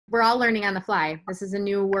we're all learning on the fly. This is a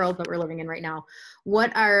new world that we're living in right now.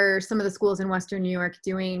 What are some of the schools in Western New York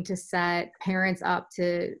doing to set parents up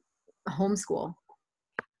to homeschool?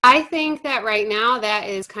 I think that right now that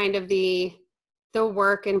is kind of the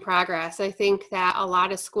work in progress. I think that a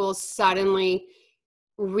lot of schools suddenly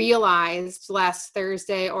realized last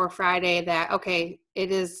Thursday or Friday that, okay,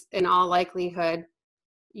 it is in all likelihood,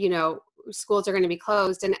 schools are going to be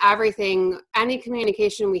closed, and any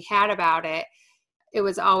communication we had about it, it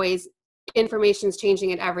was always information's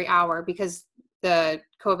changing at every hour because the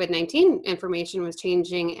COVID-19 information was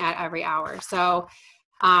changing at every hour. So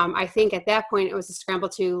I think at that point it was a scramble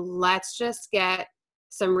to let's just get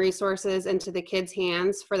some resources into the kids'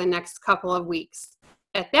 hands for the next couple of weeks.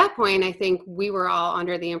 At that point, I think we were all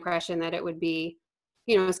under the impression that it would be,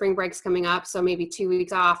 spring break's coming up, so maybe 2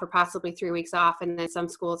 weeks off or possibly 3 weeks off, and then some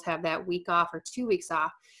schools have that week off or 2 weeks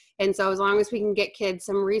off. And so as long as we can get kids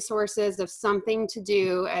some resources of something to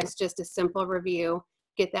do as just a simple review,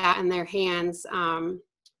 get that in their hands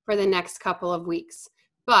for the next couple of weeks.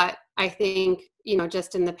 But I think,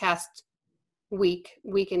 just in the past week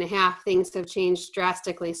and a half, things have changed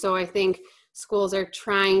drastically. So I think schools are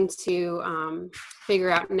trying to figure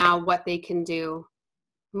out now what they can do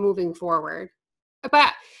moving forward.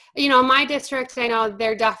 But, my district, I know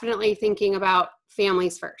they're definitely thinking about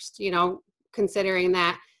families first, considering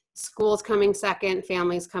that school's coming second,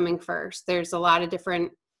 families coming first. There's a lot of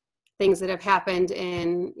different things that have happened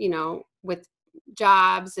in, with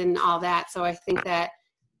jobs and all that. So I think that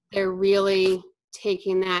they're really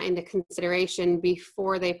taking that into consideration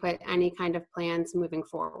before they put any kind of plans moving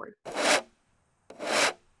forward.